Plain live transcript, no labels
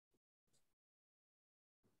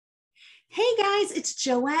Hey guys, it's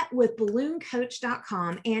Joette with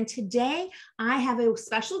BalloonCoach.com. And today I have a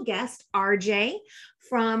special guest, RJ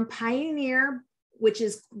from Pioneer, which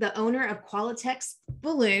is the owner of Qualatex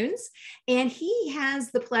Balloons. And he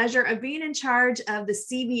has the pleasure of being in charge of the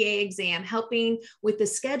CBA exam, helping with the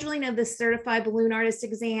scheduling of the Certified Balloon Artist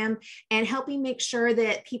exam and helping make sure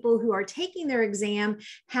that people who are taking their exam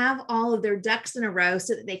have all of their ducks in a row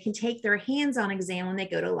so that they can take their hands-on exam when they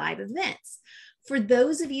go to live events. For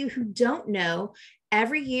those of you who don't know,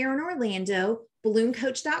 every year in Orlando,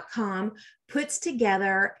 BalloonCoach.com puts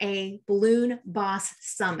together a Balloon Boss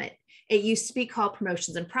Summit. It used to be called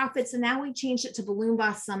Promotions and Profits, and now we changed it to Balloon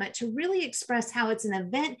Boss Summit to really express how it's an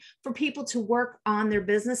event for people to work on their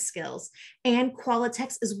business skills. And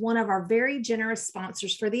Qualatex is one of our very generous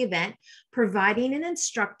sponsors for the event, providing an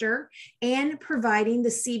instructor and providing the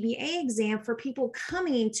CBA exam for people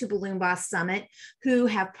coming to Balloon Boss Summit who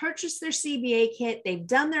have purchased their CBA kit, they've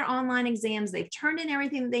done their online exams, they've turned in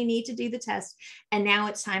everything that they need to do the test, and now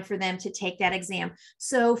it's time for them to take that exam.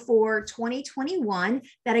 So for 2021,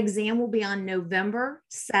 that exam will be on November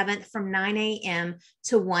 7th from 9 a.m.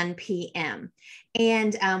 to 1 p.m.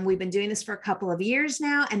 And we've been doing this for a couple of years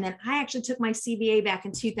now. And then I actually took my CBA back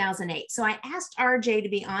in 2008. So I asked RJ to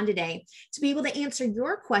be on today to be able to answer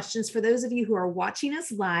your questions. For those of you who are watching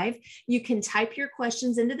us live, you can type your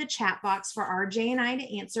questions into the chat box for RJ and I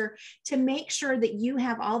to answer, to make sure that you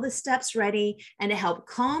have all the steps ready and to help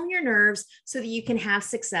calm your nerves so that you can have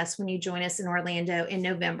success when you join us in Orlando in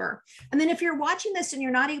November. And then if you're watching this and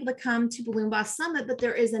you're not able to come to Balloon Boss Summit, but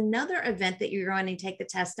there is another event that you're going to take the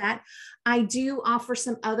test at, I do offer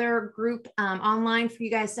some other group online for you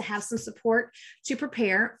guys to have some support to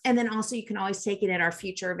prepare. And then also you can always take it at our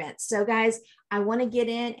future events. So guys, I want to get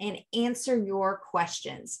in and answer your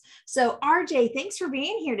questions. So RJ, thanks for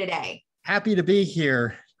being here today. Happy to be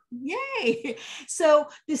here. Yay. So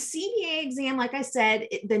the CBA exam, like I said,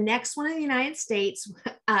 the next one in the United States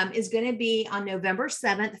is going to be on November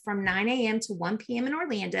 7th from 9 a.m. to 1 p.m. in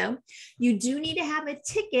Orlando. You do need to have a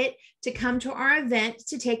ticket to come to our event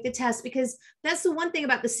to take the test, because that's the one thing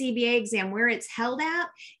about the CBA exam, where it's held at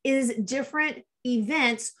is different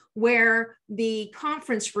events where the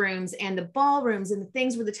conference rooms and the ballrooms and the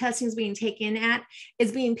things where the testing is being taken at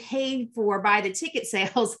is being paid for by the ticket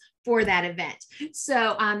sales for that event.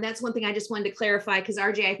 So that's one thing I just wanted to clarify, because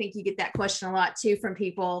RJ, I think you get that question a lot too from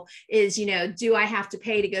people is, do I have to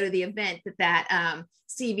pay to go to the event that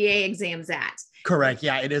CBA exam's at? Correct.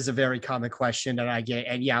 Yeah, it is a very common question that I get.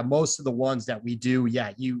 And yeah, most of the ones that we do,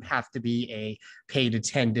 yeah, you have to be a paid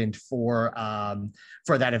attendant for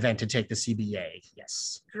that event to take the CBA.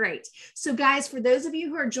 Yes. Great. So guys, for those of you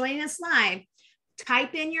who are joining us live,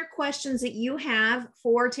 type in your questions that you have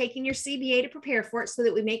for taking your CBA to prepare for it so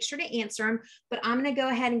that we make sure to answer them. But I'm going to go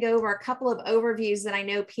ahead and go over a couple of overviews that I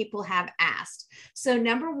know people have asked. So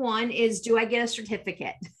number one is, do I get a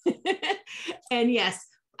certificate? And yes,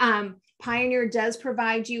 Pioneer does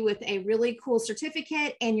provide you with a really cool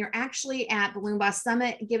certificate, and you're actually at Balloon Boss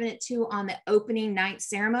Summit giving it to on the opening night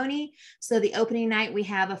ceremony. So the opening night, we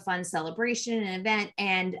have a fun celebration and event,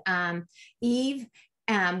 and Eve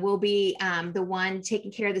will be the one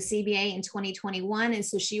taking care of the CBA in 2021. And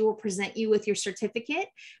so she will present you with your certificate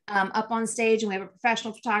up on stage, and we have a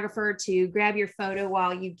professional photographer to grab your photo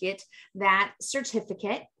while you get that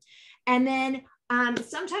certificate. And then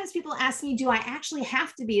sometimes people ask me, do I actually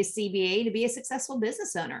have to be a CBA to be a successful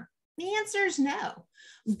business owner? The answer is no.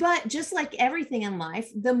 But just like everything in life,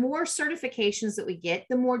 the more certifications that we get,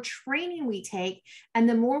 the more training we take, and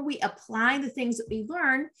the more we apply the things that we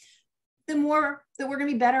learn, the more that we're going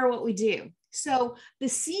to be better at what we do. So the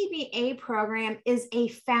CBA program is a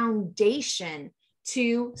foundation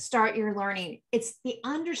to start your learning. It's the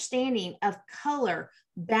understanding of color,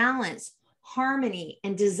 balance, harmony,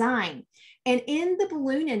 and design. And in the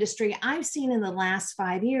balloon industry, I've seen in the last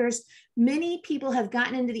 5 years, many people have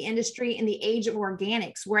gotten into the industry in the age of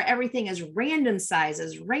organics, where everything is random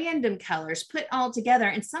sizes, random colors put all together.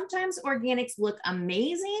 And sometimes organics look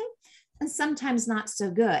amazing, and sometimes not so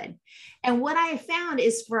good. And what I have found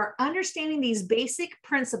is, for understanding these basic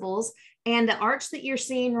principles, and the arch that you're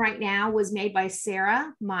seeing right now was made by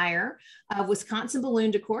Sarah Meyer of Wisconsin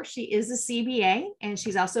Balloon Decor. She is a CBA, and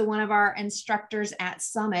she's also one of our instructors at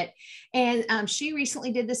Summit. And she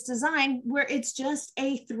recently did this design where it's just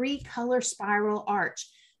a 3-color spiral arch.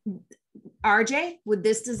 RJ, would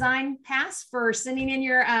this design pass for sending in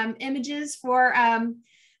your images for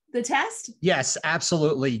the test? Yes,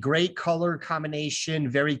 absolutely. Great color combination,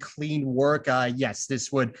 very clean work. Yes,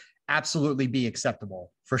 this would absolutely be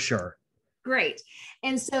acceptable for sure. Great.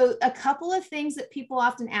 And so a couple of things that people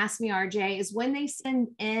often ask me, RJ, is when they send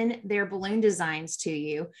in their balloon designs to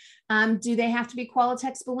you, do they have to be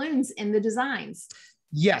Qualatex balloons in the designs?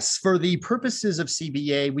 Yes, for the purposes of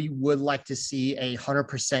CBA, we would like to see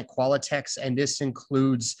 100% Qualatex, and this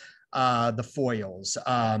includes the foils.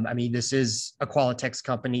 I mean, this is a Qualatex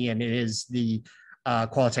company, and it is the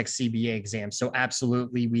Qualatex CBA exam. So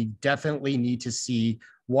absolutely, we definitely need to see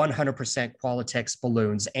 100% Qualatex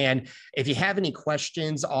balloons. And if you have any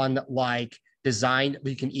questions on like design,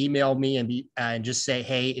 you can email me and just say,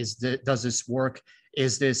 hey, does this work?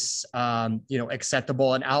 Is this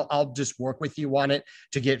acceptable? And I'll just work with you on it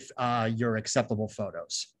to get your acceptable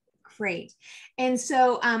photos. Great. And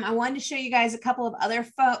so I wanted to show you guys a couple of other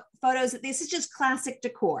photos. This is just classic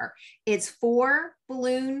decor. It's 4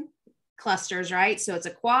 balloon clusters, right? So it's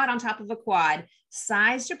a quad on top of a quad,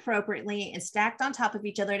 sized appropriately and stacked on top of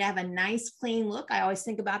each other to have a nice clean look. I always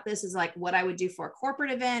think about this as like what I would do for a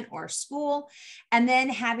corporate event or school, and then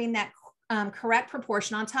having that correct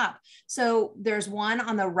proportion on top. So there's one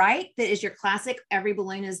on the right that is your classic, every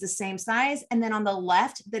balloon is the same size. And then on the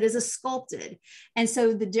left, that is a sculpted. And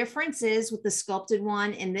so the difference is with the sculpted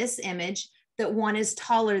one in this image, that one is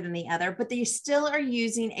taller than the other, but they still are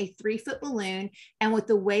using a 3-foot balloon. And with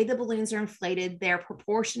the way the balloons are inflated, they're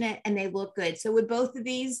proportionate and they look good. So would both of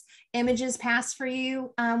these images pass for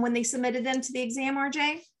you when they submitted them to the exam,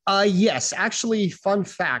 RJ? Yes, actually, fun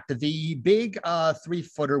fact, the big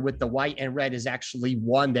 3-footer with the white and red is actually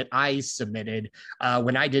one that I submitted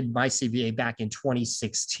when I did my CBA back in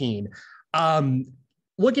 2016.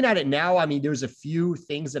 Looking at it now, I mean, there's a few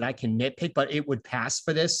things that I can nitpick, but it would pass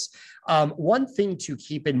for this. One thing to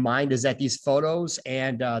keep in mind is that these photos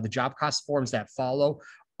and the job cost forms that follow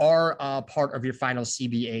are part of your final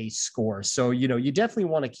CBA score. So, you definitely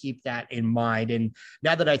want to keep that in mind. And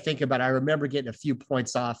now that I think about it, I remember getting a few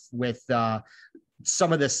points off with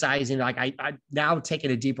some of the sizing. Like I now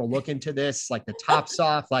taking a deeper look into this, like the tops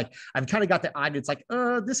off, like I've kind of got the eye. It's like,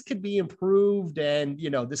 this could be improved and,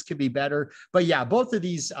 this could be better. But yeah, both of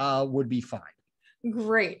these would be fine.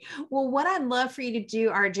 Great. Well, what I'd love for you to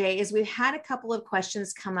do, RJ, is we've had a couple of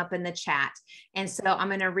questions come up in the chat. And so I'm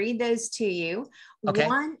going to read those to you. Okay.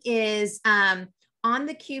 One is on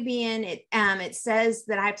the QBN, it says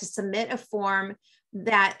that I have to submit a form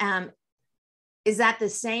that is that the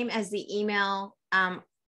same as the email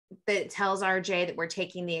that tells RJ that we're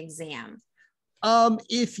taking the exam?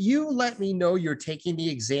 If you let me know you're taking the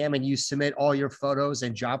exam and you submit all your photos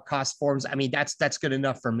and job cost forms, I mean, that's good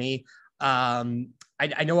enough for me.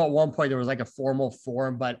 I know at one point there was like a formal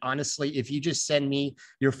form, but honestly, if you just send me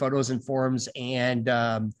your photos and forms and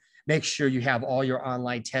make sure you have all your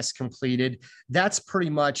online tests completed, that's pretty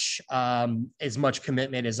much as much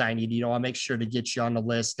commitment as I need. I'll make sure to get you on the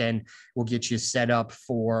list and we'll get you set up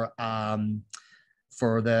for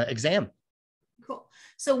the exam. Cool.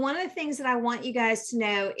 So one of the things that I want you guys to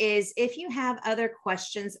know is if you have other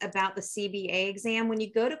questions about the CBA exam, when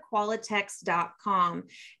you go to qualatex.com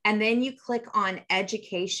and then you click on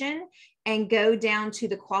education and go down to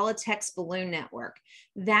the Qualatex Balloon Network,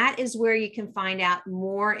 that is where you can find out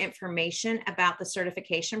more information about the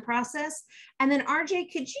certification process. And then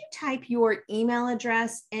RJ, could you type your email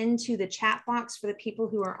address into the chat box for the people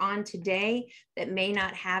who are on today that may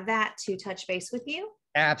not have that to touch base with you?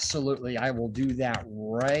 Absolutely. I will do that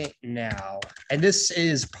right now. And this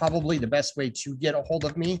is probably the best way to get a hold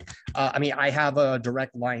of me. I mean, I have a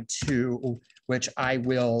direct line too, which I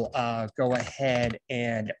will go ahead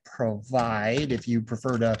and provide if you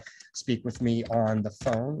prefer to speak with me on the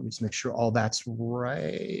phone. Let me just make sure all that's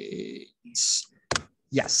right.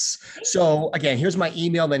 Yes. So again, here's my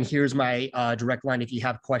email, then here's my direct line. If you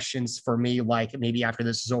have questions for me, like maybe after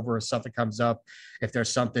this is over or something comes up, if there's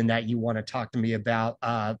something that you want to talk to me about,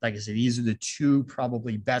 like I said, these are the 2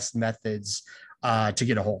 probably best methods to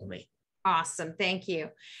get a hold of me. Awesome. Thank you.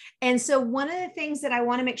 And so one of the things that I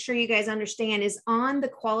want to make sure you guys understand is on the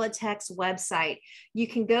Qualatex website, you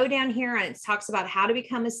can go down here and it talks about how to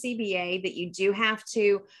become a CBA, that you do have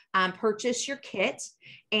to purchase your kit.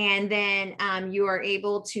 And then you are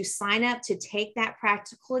able to sign up to take that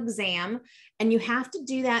practical exam. And you have to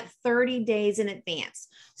do that 30 days in advance.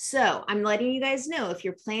 So I'm letting you guys know if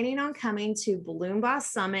you're planning on coming to Balloon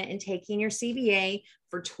Boss Summit and taking your CBA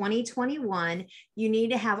for 2021, you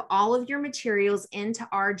need to have all of your materials into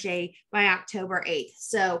RJ by October 8th.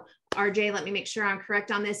 So RJ, let me make sure I'm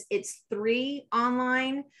correct on this. It's 3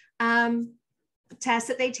 online tests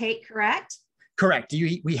that they take, correct? Correct.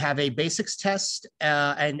 We have a basics test,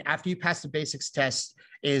 and after you pass the basics test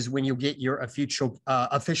is when you'll get your official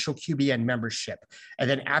QBN membership. And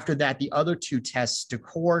then after that, the other two tests,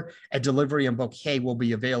 decor and delivery and bouquet, will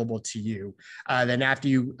be available to you. Then after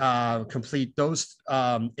you complete those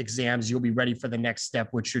exams, you'll be ready for the next step,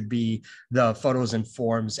 which would be the photos and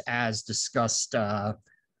forms as discussed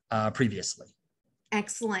previously.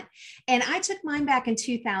 Excellent. And I took mine back in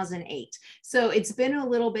 2008. So it's been a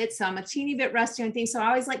little bit, so I'm a teeny bit rusty on things. So I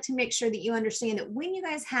always like to make sure that you understand that when you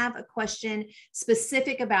guys have a question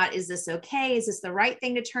specific about, is this okay? Is this the right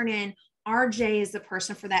thing to turn in? RJ is the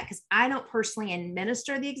person for that, because I don't personally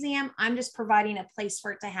administer the exam. I'm just providing a place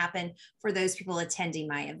for it to happen for those people attending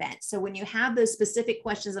my event. So when you have those specific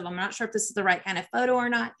questions of, I'm not sure if this is the right kind of photo or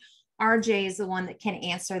not, RJ is the one that can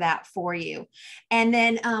answer that for you. And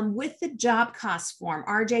then with the job cost form,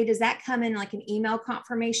 RJ, does that come in like an email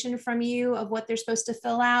confirmation from you of what they're supposed to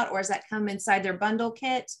fill out, or does that come inside their bundle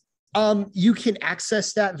kit? You can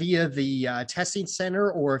access that via the testing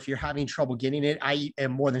center, or if you're having trouble getting it, I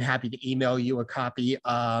am more than happy to email you a copy.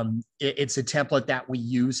 It's a template that we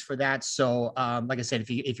use for that. So like I said,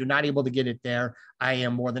 if you're not able to get it there, I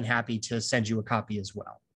am more than happy to send you a copy as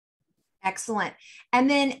well. Excellent. And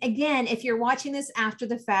then again, if you're watching this after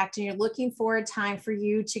the fact and you're looking for a time for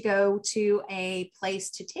you to go to a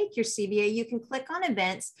place to take your CBA, you can click on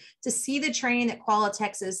events to see the training that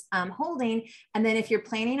Qualatex is holding. And then if you're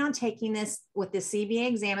planning on taking this with the CBA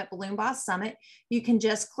exam at Balloon Boss Summit, you can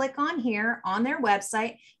just click on here on their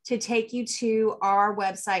website to take you to our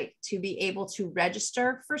website to be able to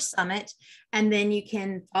register for Summit. And then you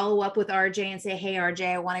can follow up with RJ and say, hey,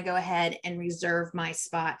 RJ, I want to go ahead and reserve my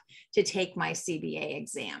spot to take my CBA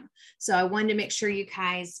exam. So I wanted to make sure you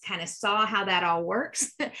guys kind of saw how that all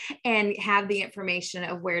works and have the information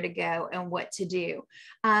of where to go and what to do.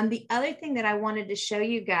 The other thing that I wanted to show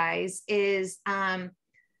you guys is on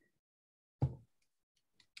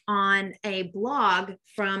a blog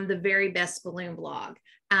from the Very Best Balloon blog.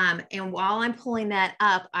 And while I'm pulling that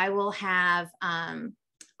up, I will have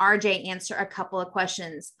RJ answer a couple of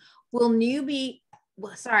questions. Will new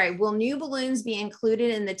balloons be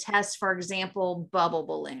included in the test, for example, bubble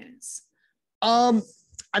balloons? I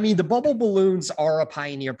mean, the bubble balloons are a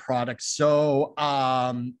Pioneer product. So,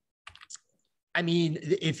 I mean,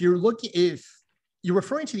 if you're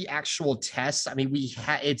referring to the actual test, I mean,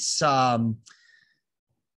 it's, I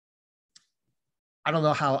don't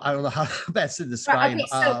know how best to describe, okay,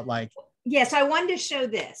 so, yes, I wanted to show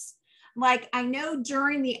this. Like, I know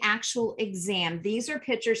during the actual exam, these are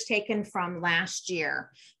pictures taken from last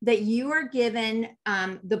year, that you are given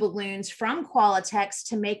the balloons from Qualatex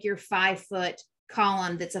to make your 5-foot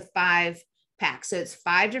column. That's a 5-pack. So it's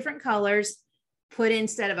 5 different colors put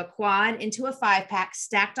instead of a quad into a 5-pack,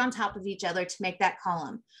 stacked on top of each other to make that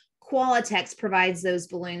column. Qualatex provides those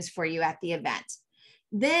balloons for you at the event.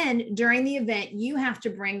 Then during the event, you have to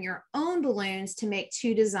bring your own balloons to make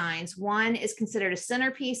 2 designs. One is considered a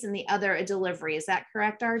centerpiece and the other a delivery. Is that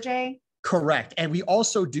correct, RJ? Correct. And we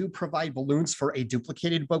also do provide balloons for a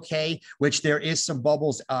duplicated bouquet, which there is some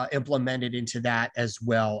bubbles implemented into that as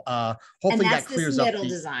well. Hopefully that clears up the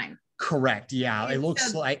design. Correct. Yeah. It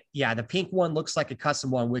looks like, yeah, the pink one looks like a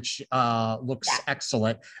custom one, which looks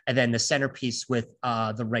excellent. And then the centerpiece with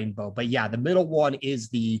the rainbow. But yeah, the middle one is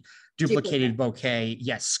the duplicated bouquet.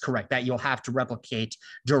 Yes, correct. That you'll have to replicate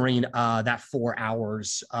during that 4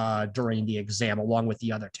 hours during the exam, along with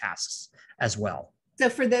the other tasks as well. So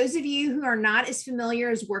for those of you who are not as familiar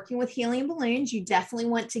as working with helium balloons, you definitely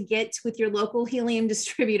want to get with your local helium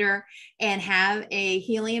distributor and have a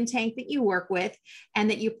helium tank that you work with, and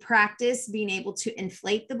that you practice being able to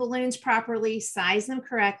inflate the balloons properly, size them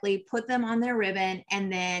correctly, put them on their ribbon,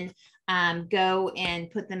 and then go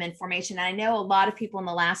and put them in formation. And I know a lot of people in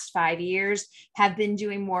the last 5 years have been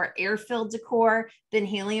doing more air-filled decor than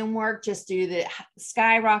helium work, just due to the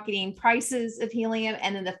skyrocketing prices of helium.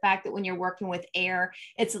 And then the fact that when you're working with air,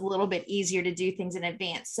 it's a little bit easier to do things in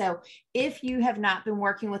advance. So if you have not been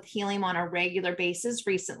working with helium on a regular basis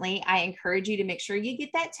recently, I encourage you to make sure you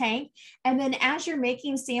get that tank. And then as you're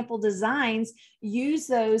making sample designs, use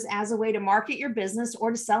those as a way to market your business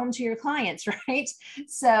or to sell them to your clients, right?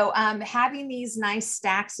 So having these nice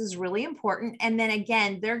stacks is really important. And then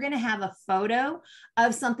again, they're going to have a photo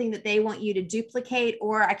of something that they want you to duplicate,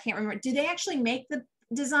 or I can't remember, do they actually make the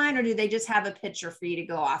design, or do they just have a picture for you to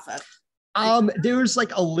go off of? There's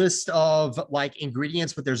like a list of like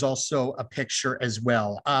ingredients, but there's also a picture as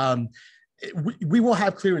well. We will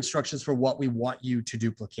have clear instructions for what we want you to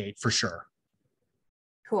duplicate for sure.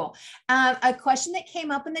 Cool. A question that came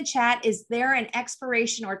up in the chat, is there an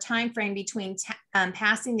expiration or time frame between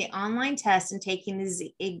passing the online test and taking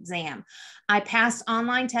the exam? I passed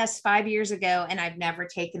online tests 5 years ago and I've never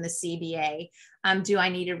taken the CBA. Do I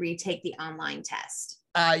need to retake the online test?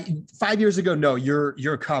 5 years ago, no,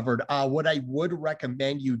 you're covered. What I would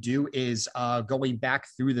recommend you do is going back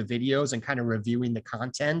through the videos and kind of reviewing the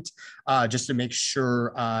content just to make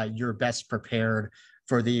sure you're best prepared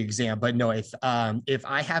for the exam. But no, if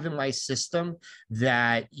I have in my system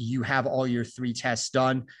that you have all your 3 tests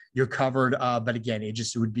done, you're covered. But again, it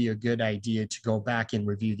would be a good idea to go back and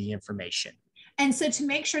review the information. And so to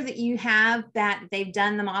make sure that you have that they've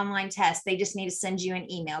done them online tests, they just need to send you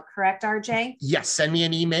an email, correct, RJ? Yes, send me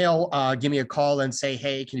an email, give me a call and say,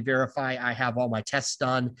 hey, can you verify I have all my tests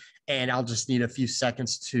done? And I'll just need a few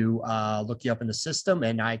seconds to look you up in the system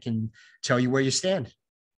and I can tell you where you stand.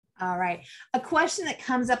 All right. A question that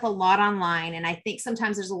comes up a lot online, and I think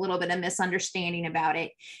sometimes there's a little bit of misunderstanding about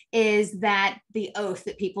it, is that the oath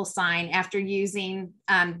that people sign after using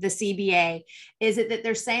the CBA, is it that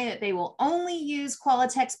they're saying that they will only use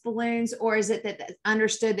Qualatex balloons, or is it that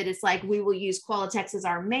understood that it's like we will use Qualatex as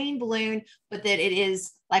our main balloon, but that it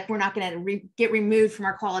is like we're not going to get removed from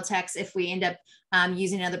our Qualatex if we end up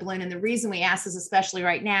using another balloon? And the reason we ask this, especially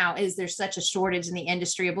right now, is there's such a shortage in the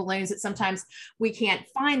industry of balloons that sometimes we can't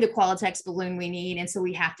find the Qualatex balloon we need. And so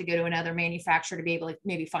we have to go to another manufacturer to be able to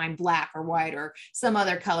maybe find black or white or some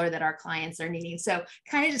other color that our clients are needing. So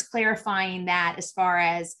kind of just clarifying that, as far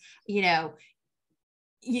as, you know,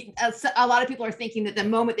 a lot of people are thinking that the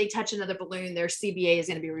moment they touch another balloon, their CBA is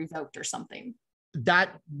going to be revoked or something.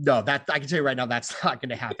 That I can tell you right now, that's not going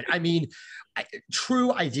to happen. I mean,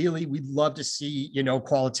 true, ideally, we'd love to see, you know,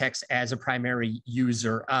 Qualatex as a primary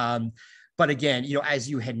user. But again, you know, as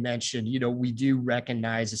you had mentioned, you know, we do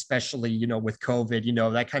recognize, especially, you know, with COVID, you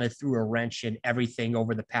know, that kind of threw a wrench in everything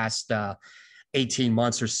over the past 18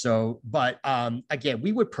 months or so. But again,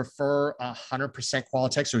 we would prefer 100%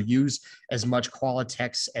 Qualatex, or use as much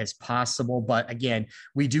Qualatex as possible. But again,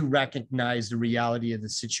 we do recognize the reality of the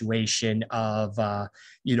situation of,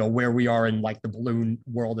 you know, where we are in like the balloon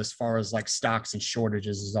world as far as like stocks and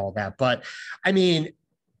shortages and all that. But I mean,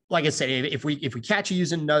 like I said, if we catch you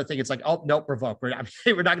using another thing, it's like, oh, nope, revoke. We're not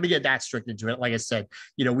going to get that strict into it. Like I said,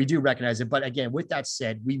 you know, we do recognize it. But again, with that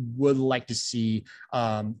said, we would like to see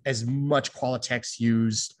as much Qualatex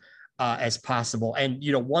used as possible. And,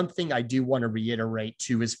 you know, one thing I do want to reiterate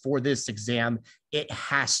too is for this exam, it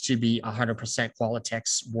has to be 100%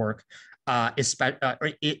 Qualatex work,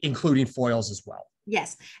 including foils as well.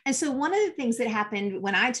 Yes. And so one of the things that happened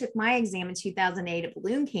when I took my exam in 2008 at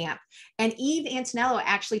Balloon Camp, and Eve Antonello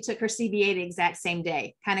actually took her CBA the exact same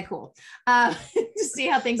day. Kind of cool to see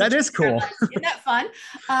how things. That is cool. Isn't that fun?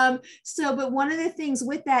 But one of the things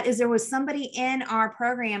with that is there was somebody in our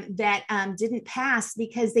program that didn't pass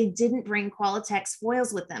because they didn't bring Qualatex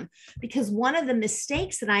foils with them. Because one of the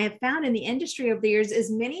mistakes that I have found in the industry over the years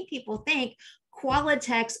is many people think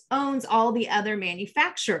Qualatex owns all the other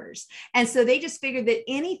manufacturers. And so they just figured that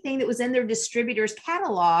anything that was in their distributor's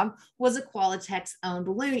catalog was a Qualatex owned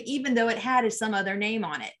balloon, even though it had some other name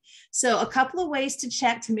on it. So a couple of ways to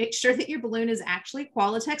check to make sure that your balloon is actually a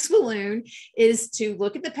Qualatex balloon is to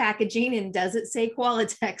look at the packaging and does it say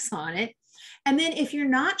Qualatex on it? And then if you're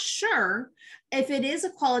not sure if it is a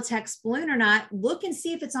Qualatex balloon or not, look and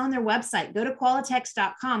see if it's on their website. Go to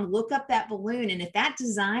qualatex.com, look up that balloon. And if that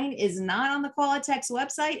design is not on the Qualatex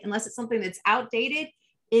website, unless it's something that's outdated,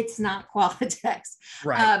 it's not Qualatex.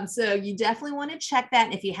 Right. So you definitely want to check that.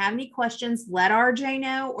 And if you have any questions, let RJ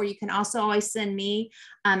know, or you can also always send me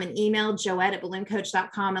an email, Joette at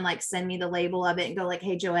BalloonCoach.com, and like send me the label of it and go like,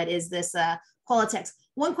 hey, Joette, is this Qualatex?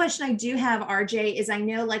 One question I do have, RJ, is I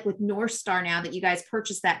know like with North Star now that you guys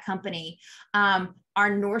purchased that company,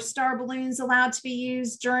 are North Star balloons allowed to be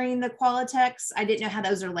used during the Qualatex? I didn't know how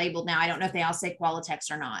those are labeled now. I don't know if they all say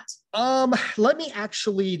Qualatex or not. Let me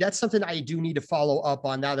actually, that's something I do need to follow up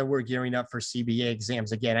on now that we're gearing up for CBA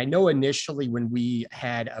exams again. I know initially when we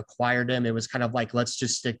had acquired them, it was kind of like, let's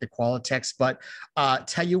just stick to Qualatex, but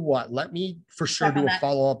tell you what, let me for sure do a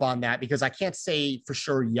follow up on that, because I can't say for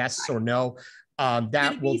sure yes or no.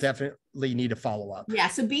 That will definitely need a follow up. Yeah.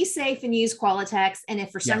 So be safe and use Qualatex. And if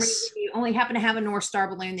for some reason you only happen to have a North Star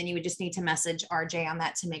balloon, then you would just need to message RJ on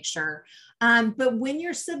that to make sure But when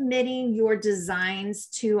you're submitting your designs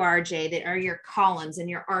to RJ, that are your columns and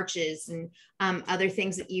your arches and other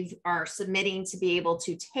things that you are submitting to be able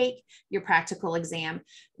to take your practical exam,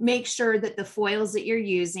 make sure that the foils that you're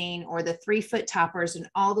using or the 3-foot toppers and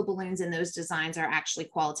all the balloons in those designs are actually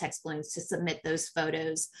Qualatex balloons to submit those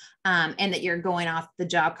photos, and that you're going off the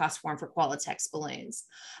job cost form for Qualatex balloons.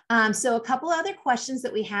 So a couple other questions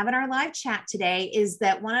that we have in our live chat today is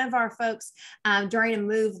that one of our folks during a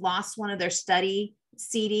move lost one of their study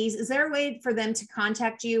CDs. Is there a way for them to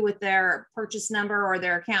contact you with their purchase number or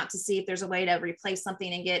their account to see if there's a way to replace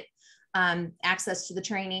something and get access to the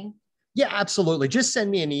training? Yeah, absolutely. Just send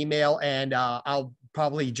me an email and I'll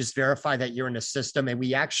probably just verify that you're in the system. And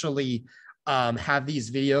we actually have these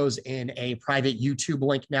videos in a private YouTube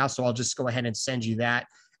link now. So I'll just go ahead and send you that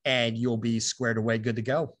and you'll be squared away, good to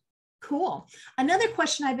go. Cool. Another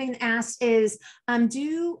question I've been asked is,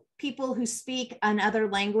 do people who speak another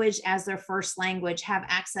language as their first language have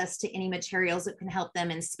access to any materials that can help them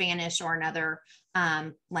in Spanish or another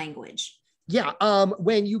language? Yeah,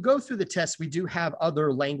 when you go through the test, we do have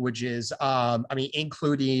other languages,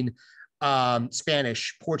 including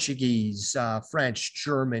Spanish, Portuguese, French,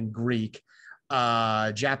 German, Greek,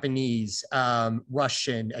 Japanese,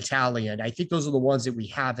 Russian, Italian. I think those are the ones that we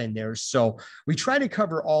have in there. So we try to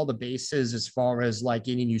cover all the bases as far as like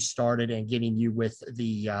getting you started and getting you with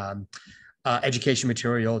the education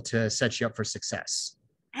material to set you up for success.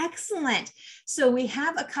 Excellent. So we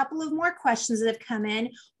have a couple of more questions that have come in.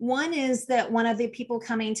 One is that one of the people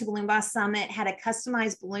coming to Balloon Boss Summit had a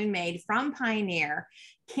customized balloon made from Pioneer.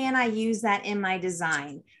 Can I use that in my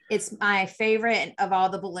design? It's my favorite of all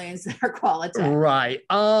the balloons that are Qualatex. Right.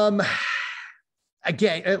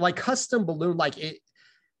 Again, like custom balloon,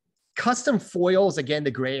 custom foils, again,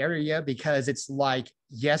 the gray area, because it's like,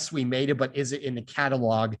 yes, we made it, but is it in the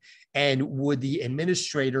catalog? And would the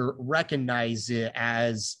administrator recognize it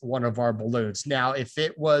as one of our balloons? Now, if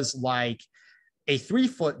it was like a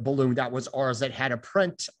 3-foot balloon that was ours that had a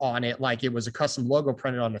print on it, like it was a custom logo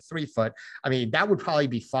printed on a 3-foot, I mean, that would probably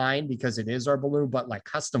be fine because it is our balloon. But like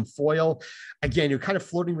custom foil, again, you're kind of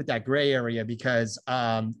floating with that gray area because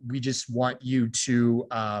we just want you to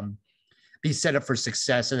be set up for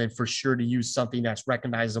success and then for sure to use something that's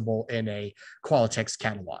recognizable in a Qualatex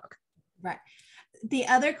catalog. Right. The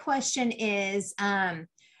other question is,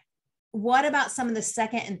 what about some of the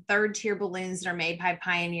second and third tier balloons that are made by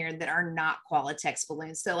Pioneer that are not Qualatex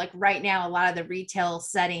balloons? So like right now, a lot of the retail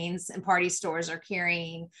settings and party stores are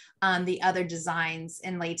carrying the other designs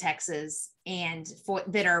and latexes and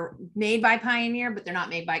that are made by Pioneer, but they're not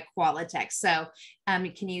made by Qualatex. So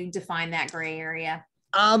can you define that gray area?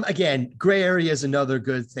 Again, gray area is another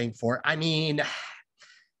good thing for it. I mean,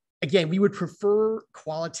 again, we would prefer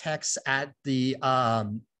Qualatex at the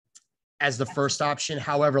as the first option.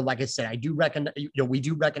 However, like I said, I do recognize, we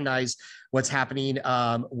do recognize what's happening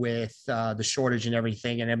with the shortage and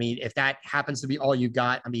everything. And I mean, if that happens to be all you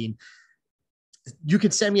got, I mean, you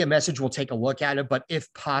could send me a message. We'll take a look at it. But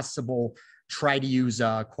if possible, try to use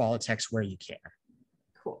Qualatex where you can.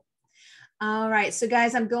 All right, so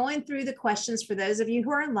guys, I'm going through the questions for those of you who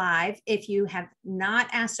are live. If you have not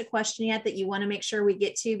asked a question yet that you want to make sure we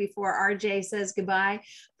get to before RJ says goodbye,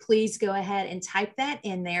 please go ahead and type that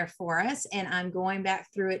in there for us. And I'm going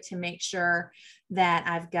back through it to make sure that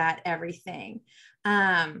I've got everything.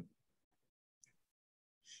 A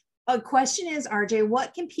question is, RJ,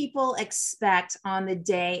 what can people expect on the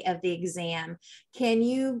day of the exam? Can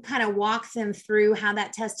you kind of walk them through how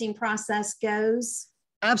that testing process goes?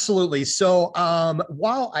 Absolutely. So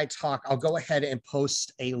while I talk, I'll go ahead and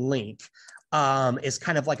post a link. It's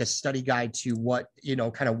kind of like a study guide to what,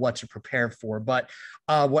 kind of what to prepare for. But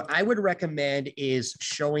what I would recommend is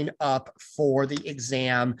showing up for the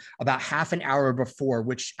exam about half an hour before,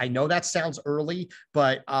 which I know that sounds early,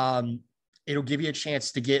 but it'll give you a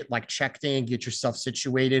chance to get like checked in, get yourself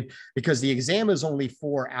situated, because the exam is only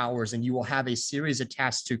 4 hours and you will have a series of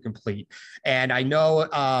tasks to complete. And I know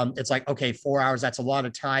it's like, okay, 4 hours, that's a lot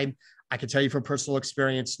of time. I can tell you from personal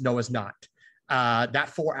experience, no, it's not. That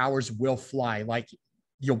 4 hours will fly. Like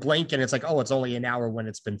you'll blink and it's like, oh, it's only an hour when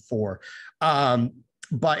it's been 4.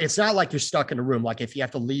 But it's not like you're stuck in a room. Like if you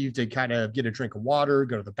have to leave to kind of get a drink of water,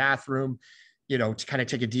 go to the bathroom, to kind of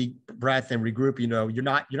take a deep breath and regroup, you're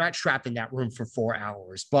not trapped in that room for 4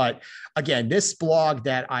 hours. But again, this blog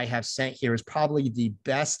that I have sent here is probably the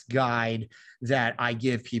best guide that I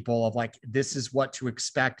give people of like, this is what to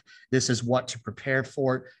expect. This is what to prepare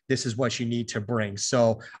for. This is what you need to bring.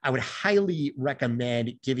 So I would highly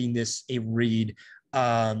recommend giving this a read.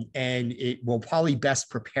 And it will probably best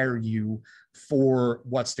prepare you for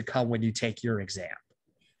what's to come when you take your exam.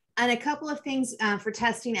 And a couple of things for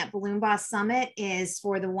testing at Balloon Boss Summit is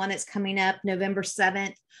for the one that's coming up November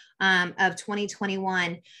 7th of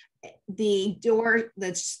 2021.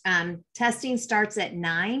 The testing starts at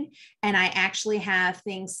 9, and I actually have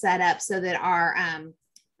things set up so that our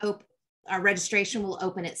registration will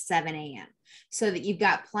open at 7 a.m. so that you've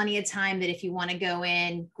got plenty of time that if you want to go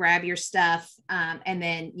in, grab your stuff, and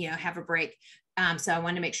then, have a break. So I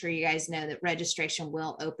want to make sure you guys know that registration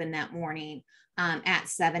will open that morning at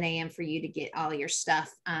 7 a.m. for you to get all your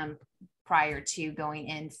stuff prior to going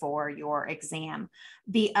in for your exam.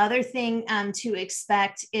 The other thing to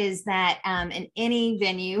expect is that in any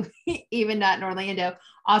venue, even not in Orlando,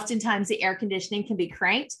 oftentimes the air conditioning can be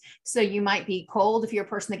cranked. So you might be cold. If you're a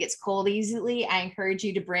person that gets cold easily, I encourage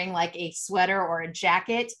you to bring like a sweater or a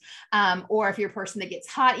jacket. Or if you're a person that gets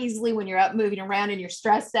hot easily when you're up moving around and you're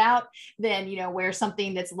stressed out, then, wear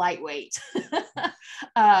something that's lightweight.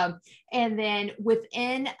 And then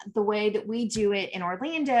within the way that we do it in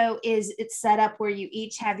Orlando is it's set up where you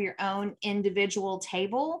each have your own individual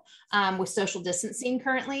table with social distancing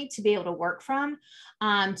currently to be able to work from,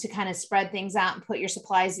 to kind of spread things out and put your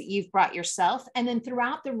supplies that you've brought yourself. And then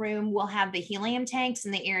throughout the room, we'll have the helium tanks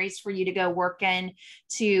and the areas for you to go work in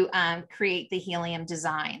to create the helium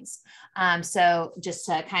designs. So just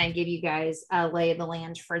to kind of give you guys a lay of the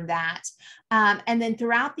land for that. And then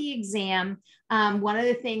throughout the exam, one of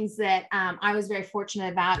the things that I was very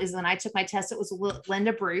fortunate about is when I took my test, it was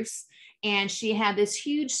Linda Bruce, and she had this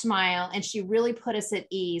huge smile and she really put us at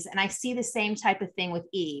ease. And I see the same type of thing with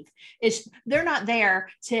Eve. They're not there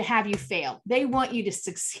to have you fail. They want you to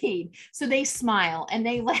succeed. So they smile and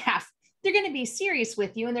they laugh. They're going to be serious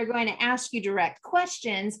with you and they're going to ask you direct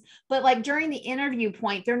questions, but like during the interview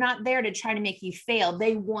point, they're not there to try to make you fail.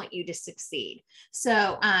 They want you to succeed.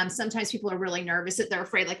 So sometimes people are really nervous that they're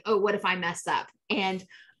afraid like, oh, what if I mess up? And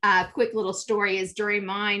quick little story is during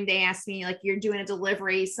mine, they asked me like, you're doing a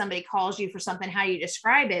delivery, somebody calls you for something, how do you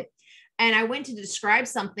describe it? And I went to describe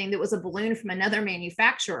something that was a balloon from another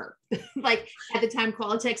manufacturer. Like at the time,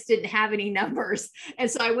 Qualatex didn't have any numbers.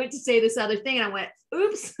 And so I went to say this other thing and I went,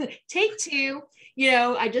 oops, take two.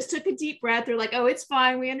 I just took a deep breath. They're like, oh, it's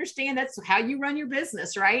fine. We understand that's how you run your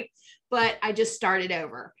business, right? But I just started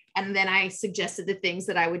over. And then I suggested the things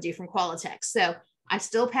that I would do from Qualatex. So I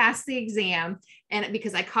still passed the exam, and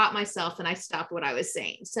because I caught myself and I stopped what I was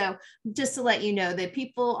saying. So just to let you know that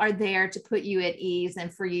people are there to put you at ease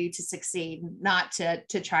and for you to succeed, not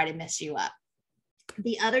to try to mess you up.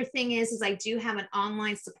 The other thing is I do have an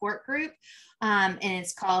online support group, and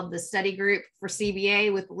it's called the Study Group for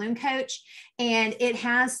CBA with BalloonCoach, and it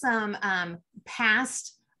has some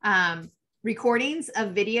past recordings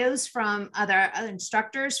of videos from other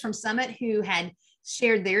instructors from Summit who had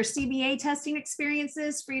shared their CBA testing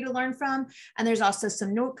experiences for you to learn from. And there's also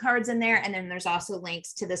some note cards in there. And then there's also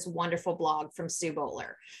links to this wonderful blog from Sue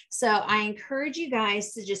Bowler. So I encourage you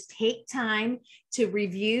guys to just take time to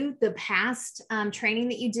review the past training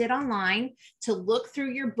that you did online, to look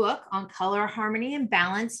through your book on color, harmony, and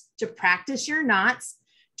balance, to practice your knots,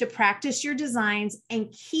 to practice your designs,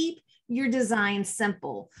 and keep your design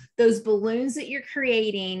simple. Those balloons that you're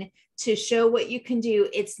creating to show what you can do,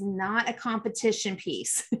 it's not a competition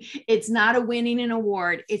piece. It's not a winning an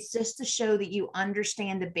award. It's just to show that you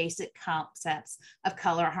understand the basic concepts of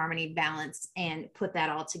color, harmony, balance, and put that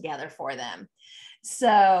all together for them.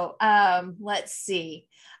 So let's see.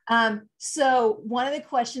 So one of the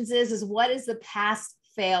questions is what is the pass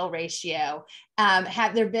fail ratio?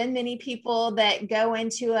 Have there been many people that go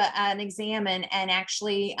into an exam and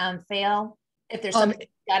actually fail? If there's something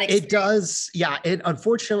it does. Yeah,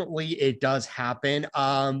 unfortunately, it does happen.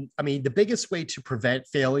 I mean, the biggest way to prevent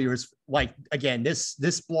failures, like, again,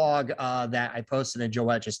 this blog that I posted and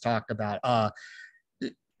Joette just talked about,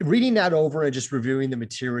 reading that over and just reviewing the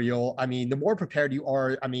material. I mean, the more prepared you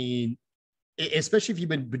are, I mean, especially if you've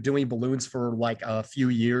been doing balloons for like a few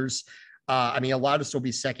years, I mean, a lot of this will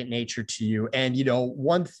be second nature to you. And,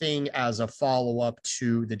 one thing as a follow-up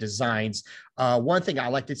to the designs, one thing I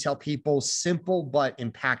like to tell people, simple but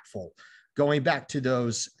impactful. Going back to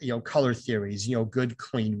those, color theories, good,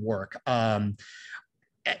 clean work. Again,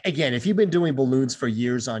 if you've been doing balloons for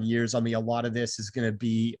years on years, I mean, a lot of this is going to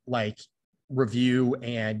be like review,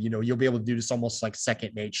 and, you'll be able to do this almost like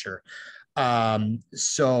second nature.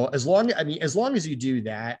 So as long as you do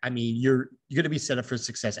that, I mean, you're going to be set up for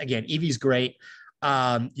success. Again, Evie's great,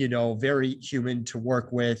 very human to work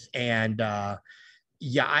with. And,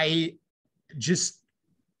 I just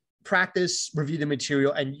practice, review the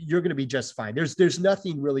material, and you're going to be just fine. There's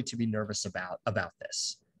nothing really to be nervous about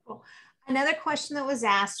this. Cool. Another question that was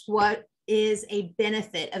asked, what is a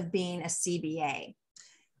benefit of being a CBA?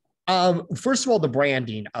 First of all, the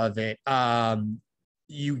branding of it.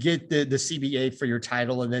 You get the CBA for your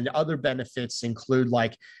title, and then other benefits include,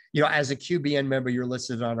 like, as a QBN member, you're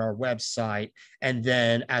listed on our website, and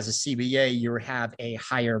then as a CBA, you have a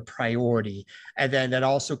higher priority, and then that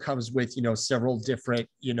also comes with several different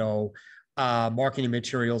marketing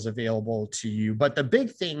materials available to you. But the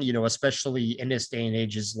big thing, especially in this day and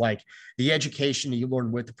age, is like the education that you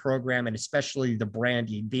learn with the program, and especially the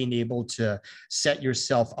branding, being able to set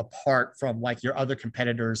yourself apart from like your other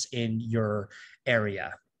competitors in your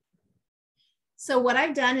area. So what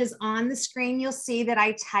I've done is on the screen, you'll see that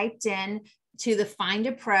I typed in to the Find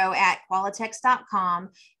a Pro at Qualatex.com,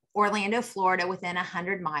 Orlando, Florida, within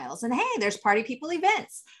 100 miles. And hey, there's Party People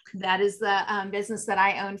Events. That is the business that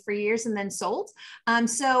I owned for years and then sold.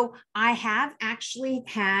 So I have actually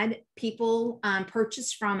had people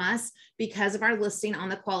purchase from us because of our listing on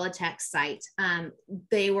the Qualatex site.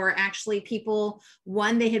 They were actually people,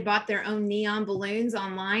 one, they had bought their own neon balloons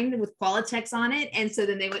online with Qualatex on it. And so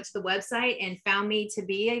then they went to the website and found me to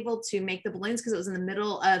be able to make the balloons, because it was in the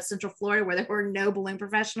middle of Central Florida where there were no balloon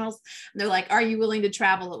professionals. And they're like, are you willing to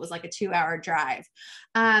travel? It was like a 2-hour drive.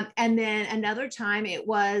 And then another time it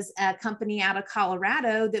was a company out of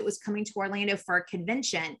Colorado that was coming to Orlando for a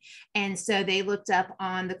convention. And so they looked up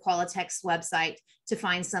on the Qualatex website to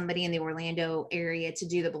find somebody in the Orlando area to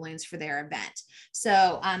do the balloons for their event.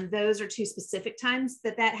 So those are two specific times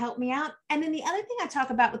that helped me out. And then the other thing I talk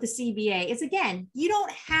about with the CBA is, again, you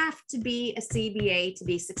don't have to be a CBA to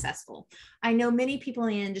be successful. I know many people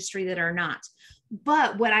in the industry that are not.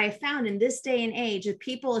 But what I found in this day and age of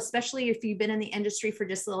people, especially if you've been in the industry for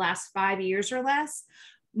just the last 5 years or less,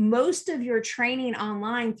 most of your training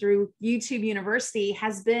online through YouTube University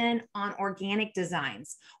has been on organic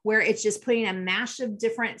designs, where it's just putting a mash of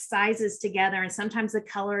different sizes together. And sometimes the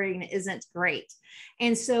coloring isn't great.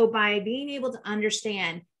 And so by being able to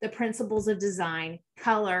understand the principles of design,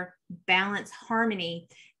 color, balance, harmony,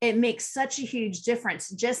 it makes such a huge difference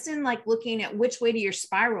just in like looking at which way do your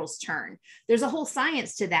spirals turn. There's a whole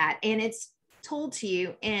science to that. And it's told to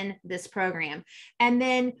you in this program. And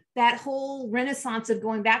then that whole renaissance of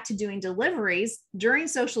going back to doing deliveries during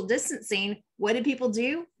social distancing, what did people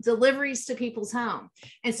do? Deliveries to people's home.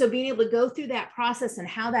 And so being able to go through that process and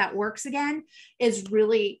how that works again is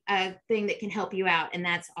really a thing that can help you out. And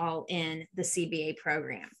that's all in the CBA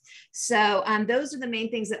program. So those are the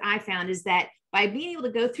main things that I found, is that by being able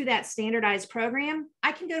to go through that standardized program,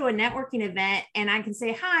 I can go to a networking event and I can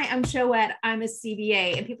say, hi, I'm Joette, I'm a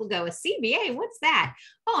CBA. And people go, a CBA? What's that?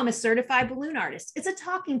 Oh, I'm a certified balloon artist. It's a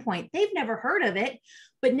talking point. They've never heard of it.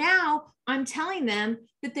 But now I'm telling them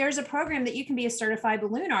that there's a program that you can be a certified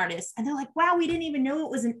balloon artist. And they're like, wow, we didn't even know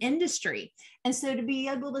it was an industry. And so to be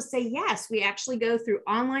able to say, yes, we actually go through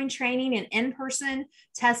online training and in-person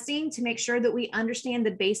testing to make sure that we understand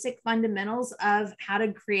the basic fundamentals of how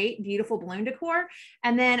to create beautiful balloon decor.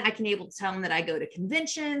 And then I can able to tell them that I go to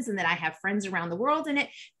conventions and that I have friends around the world. And it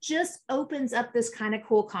just opens up this kind of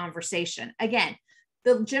cool conversation. Again,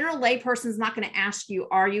 the general layperson is not going to ask you,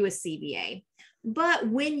 are you a CBA? But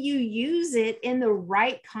when you use it in the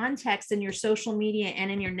right context in your social media and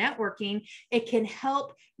in your networking, it can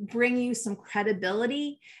help bring you some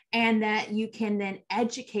credibility, and that you can then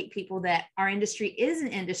educate people that our industry is an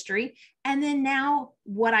industry. And then now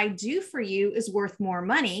what I do for you is worth more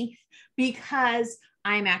money because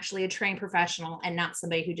I'm actually a trained professional and not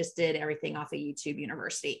somebody who just did everything off of YouTube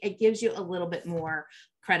University. It gives you a little bit more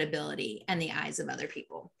credibility in the eyes of other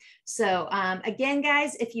people. So again,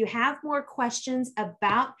 guys, if you have more questions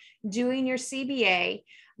about doing your CBA,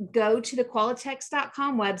 go to the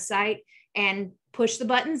Qualatex.com website and push the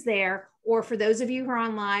buttons there. Or for those of you who are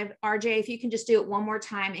on live, RJ, if you can just do it one more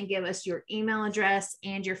time and give us your email address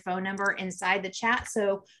and your phone number inside the chat,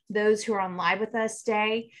 so those who are on live with us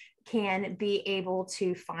today can be able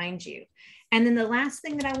to find you. And then the last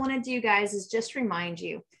thing that I want to do, guys, is just remind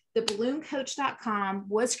you, the BalloonCoach.com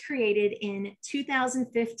was created in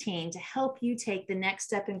 2015 to help you take the next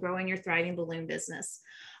step in growing your thriving balloon business.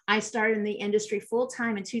 I started in the industry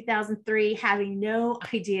full-time in 2003, having no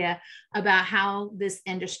idea about how this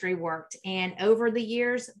industry worked. And over the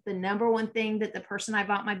years, the number one thing that the person I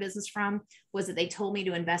bought my business from was that they told me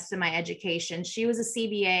to invest in my education. She was a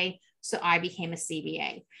CBA, so I became a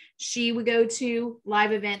CBA. She would go to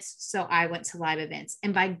live events, so I went to live events.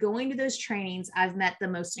 And by going to those trainings, I've met the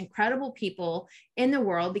most incredible people in the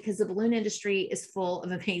world, because the balloon industry is full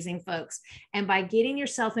of amazing folks. And by getting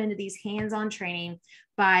yourself into these hands-on training,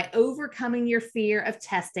 by overcoming your fear of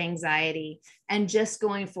test anxiety and just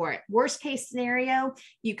going for it. Worst case scenario,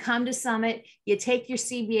 you come to Summit, you take your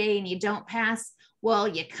CBA and you don't pass. well,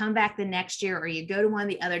 you come back the next year or you go to one of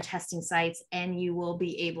the other testing sites and you will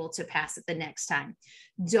be able to pass it the next time.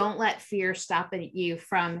 Don't let fear stop you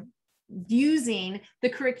from using the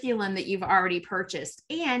curriculum that you've already purchased.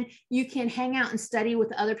 And you can hang out and study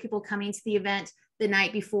with other people coming to the event the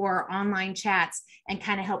night before, online chats, and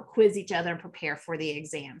kind of help quiz each other and prepare for the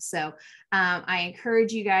exam. So I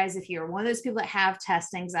encourage you guys, if you're one of those people that have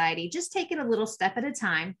test anxiety, just take it a little step at a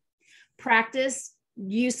time, practice,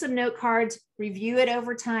 use some note cards, review it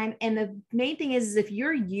over time. And the main thing is if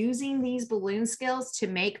you're using these balloon skills to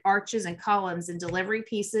make arches and columns and delivery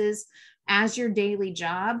pieces as your daily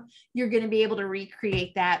job, you're going to be able to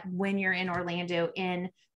recreate that when you're in Orlando in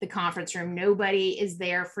the conference room. Nobody is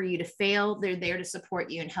there for you to fail. They're there to support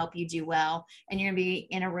you and help you do well. And you're going to be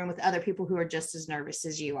in a room with other people who are just as nervous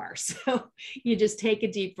as you are. So you just take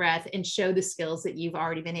a deep breath and show the skills that you've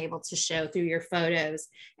already been able to show through your photos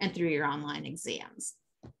and through your online exams.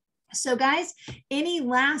 So guys, any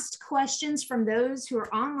last questions from those who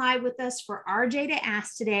are on live with us for RJ to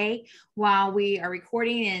ask today while we are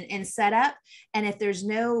recording and set up? And if there's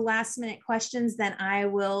no last minute questions, then I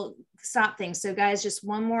will stop things. So guys, just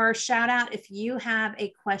one more shout out. If you have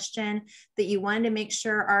a question that you wanted to make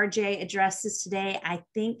sure RJ addresses today, I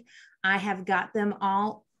think I have got them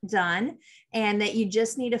all done, and that you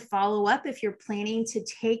just need to follow up if you're planning to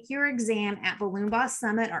take your exam at Balloon Boss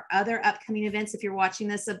Summit or other upcoming events. If you're watching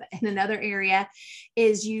this in another area,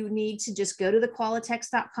 is you need to just go to the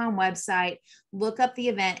Qualatex.com website, look up the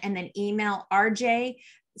event, and then email RJ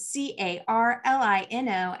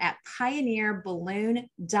Carlino at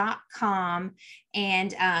pioneerballoon.com,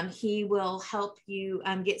 and he will help you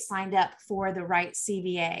get signed up for the right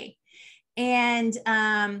CBA. And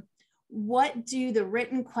what do the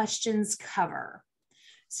written questions cover?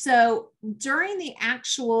 So during the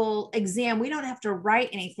actual exam, we don't have to write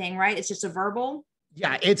anything, right? It's just a verbal.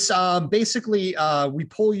 Yeah, it's basically we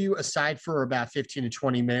pull you aside for about 15 to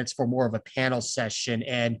 20 minutes for more of a panel session.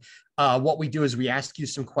 And what we do is we ask you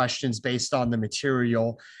some questions based on the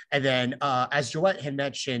material. And then as Joette had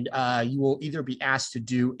mentioned, you will either be asked to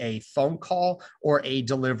do a phone call or a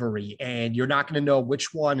delivery. And you're not going to know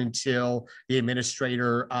which one until the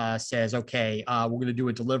administrator says, okay, we're going to do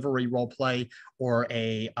a delivery role play or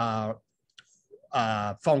a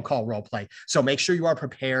phone call role play. So make sure you are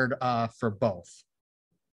prepared for both.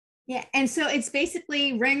 Yeah. And so it's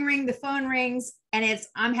basically ring, ring, the phone rings, and it's,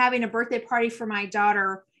 I'm having a birthday party for my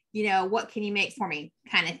daughter. You know, what can you make for me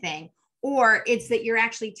kind of thing? Or it's that you're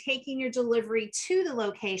actually taking your delivery to the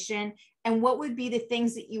location, and what would be the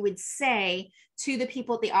things that you would say to the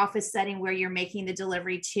people at the office setting where you're making the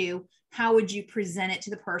delivery to? How would you present it to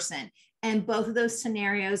the person? And both of those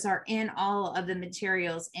scenarios are in all of the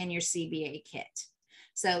materials in your CBA kit.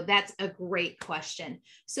 So that's a great question.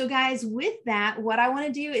 So guys, with that, what I want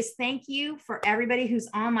to do is thank you for everybody who's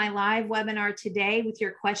on my live webinar today with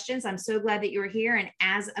your questions. I'm so glad that you're here. And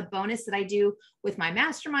as a bonus that I do with my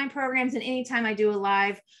mastermind programs, and anytime I do a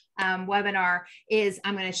live webinar, is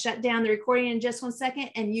I'm going to shut down the recording in just 1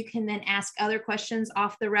 second, and you can then ask other questions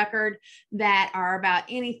off the record that are about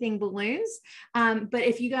anything balloons. But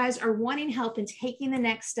if you guys are wanting help in taking the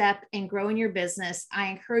next step and growing your business, I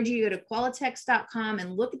encourage you to go to Qualatex.com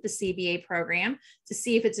and look at the CBA program to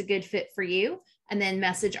see if it's a good fit for you, and then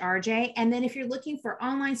message RJ. And then if you're looking for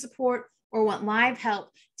online support or want live help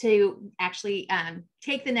to actually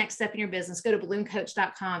take the next step in your business, go to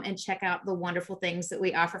BalloonCoach.com and check out the wonderful things that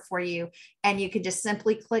we offer for you. And you can just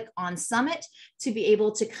simply click on Summit to be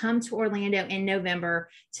able to come to Orlando in November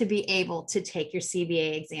to be able to take your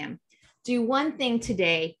CBA exam. Do one thing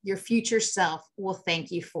today your future self will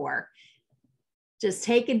thank you for. Just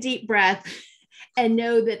take a deep breath and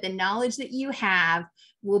know that the knowledge that you have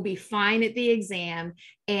will be fine at the exam,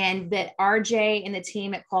 and that RJ and the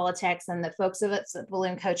team at Qualatex and the folks of us at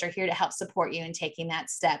Balloon Coach are here to help support you in taking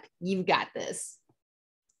that step. You've got this.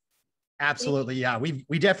 Absolutely. Yeah,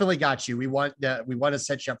 we definitely got you. We want to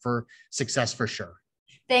set you up for success for sure.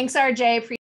 Thanks, RJ.